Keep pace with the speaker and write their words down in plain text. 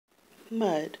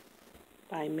Mud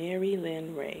by Mary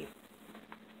Lyn Ray.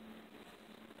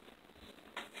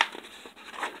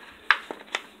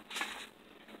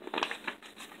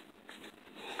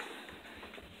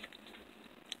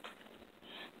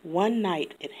 One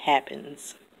night it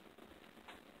happens.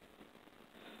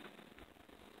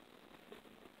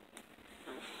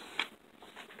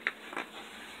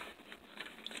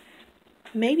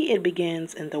 Maybe it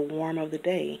begins in the warm of the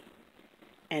day,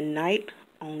 and night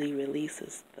only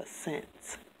releases the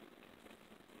scents.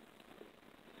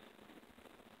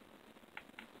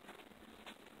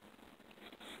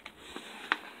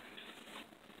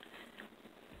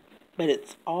 But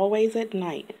it's always at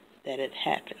night that it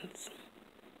happens.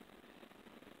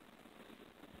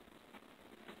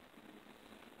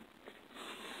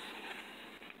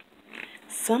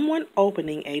 Someone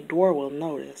opening a door will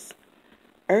notice.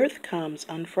 Earth comes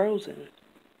unfrozen.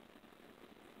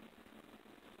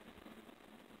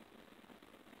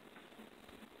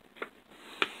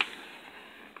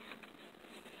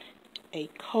 A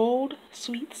cold,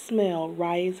 sweet smell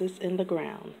rises in the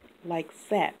ground, like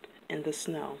sap in the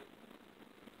snow.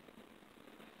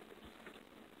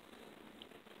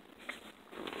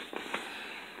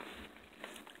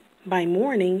 By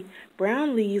morning,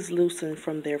 brown leaves loosen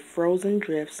from their frozen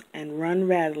drifts and run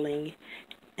rattling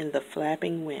in the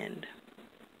flapping wind.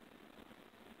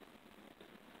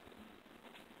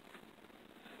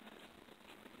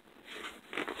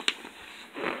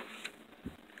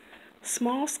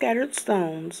 Small scattered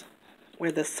stones,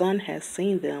 where the sun has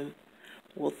seen them,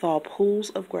 will thaw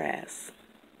pools of grass.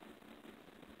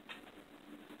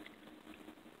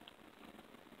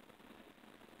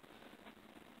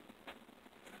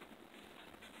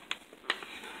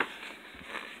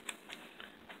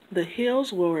 The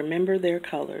hills will remember their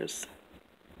colors.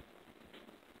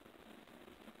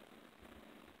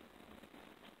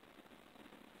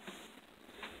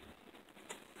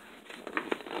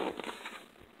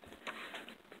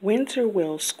 Winter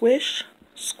will squish,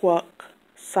 squawk,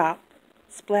 sop,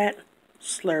 splat,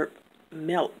 slurp,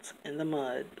 melt in the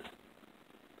mud.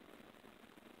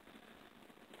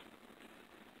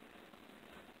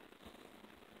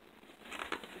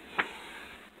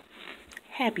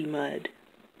 Happy mud.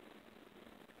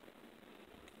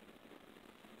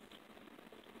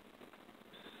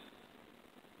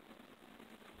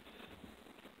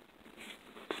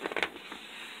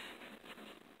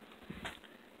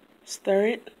 Stir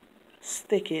it,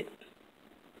 stick it.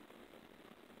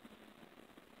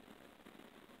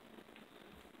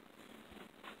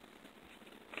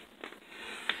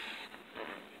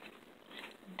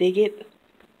 Dig it,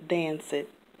 dance it.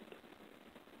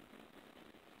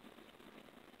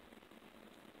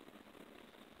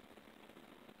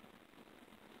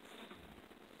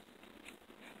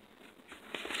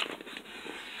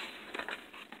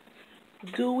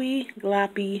 Gooey,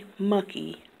 gloppy,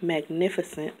 mucky,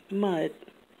 magnificent mud.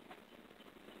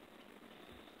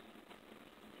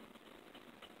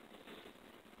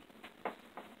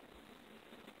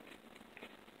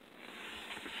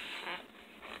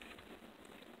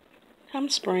 Come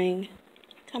spring,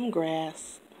 come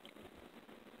grass.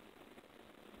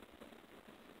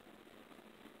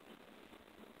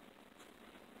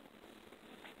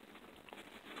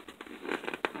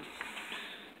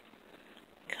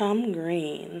 Come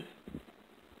green.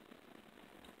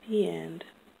 The end.